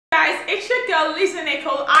guys, it's your girl Lisa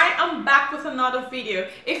Nicole. I am back with another video.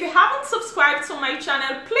 If you haven't subscribed to my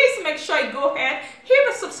channel, please make sure you go ahead, hit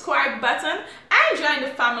the subscribe button and join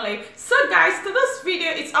the family. So guys, to this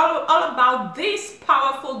video, it's all about this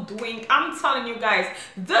powerful drink. I'm telling you guys,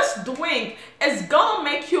 this drink is gonna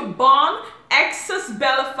make you burn excess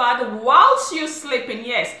belly fat whilst you're sleeping.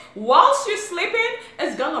 Yes, whilst you're sleeping,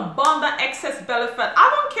 it's gonna burn the excess belly fat. I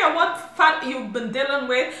don't care what fat you've been dealing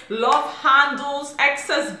with, love handles,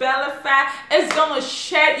 excess belly fat, it's gonna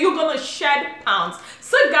shed, you're gonna shed pounds.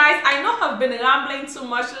 So guys, I know I've been rambling too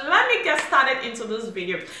much. Let me get started into this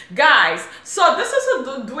video. Guys, so this is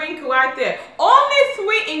a drink right there.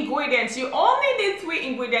 Only 3 ingredients. You only need 3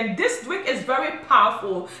 ingredients. This drink is very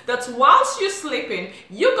powerful. That whilst you're sleeping,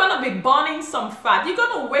 you're gonna be burning some fat. You're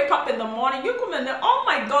gonna wake up in the morning, you're gonna know, oh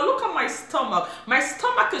my god, look at my stomach. My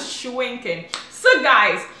stomach is shrinking. So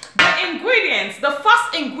guys, the ingredients, the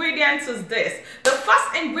first ingredient is this. The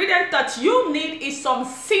first ingredient that you need is some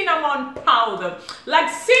cinnamon powder. Like,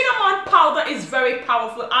 cinnamon powder is very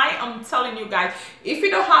powerful. I am telling you guys, if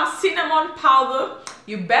you don't have cinnamon powder,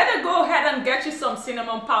 you better go ahead and get you some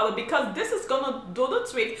cinnamon powder, because this is gonna do the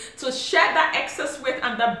trick to shed that excess weight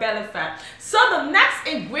and that belly fat. So the next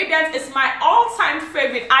ingredient is my all-time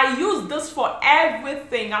favorite. I use this for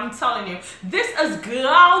everything. I'm telling you, this is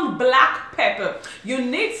ground black pepper. You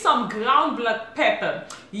need some ground black pepper.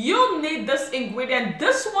 You need this ingredient.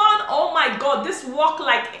 This one, oh my god, this work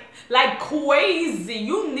like crazy.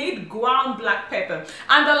 You need ground black pepper.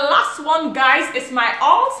 And the last one, guys, is my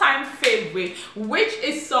all-time favorite, which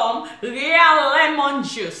is some real lemon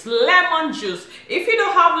juice. Lemon juice. If you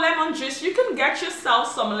don't have lemon juice, you can get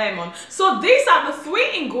yourself some lemon. So these are the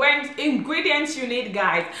 3 ingredients you need,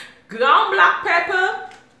 guys. Ground black pepper,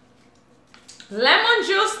 lemon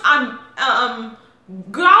juice, and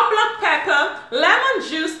ground black pepper, lemon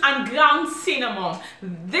juice, and ground cinnamon.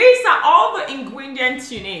 These are all the ingredients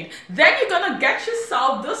you need. Then you're gonna get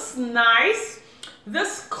yourself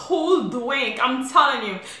this cool drink. I'm telling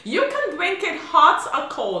you, you can drink it hot or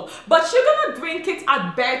cold, but you're gonna drink it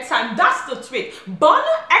at bedtime. That's the trick. Burn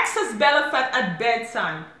excess belly fat at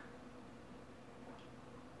bedtime.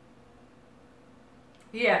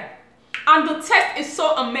 Yeah. And the taste is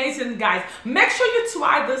so amazing, guys. Make sure you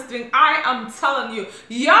try this drink. I am telling you,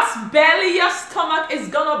 your belly, your stomach is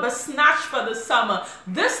gonna be snatched for the summer.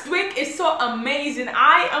 This drink is so amazing.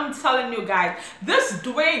 I am telling you guys, this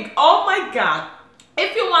drink, oh my god.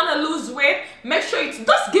 If you want to lose weight, make sure you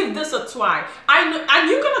just give this a try. I know, and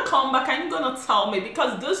you're gonna come back and you're gonna tell me,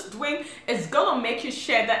 because this drink is gonna make you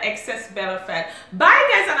shed the excess belly fat. Bye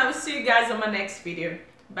guys, and I will see you guys in my next video.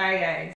 Bye guys.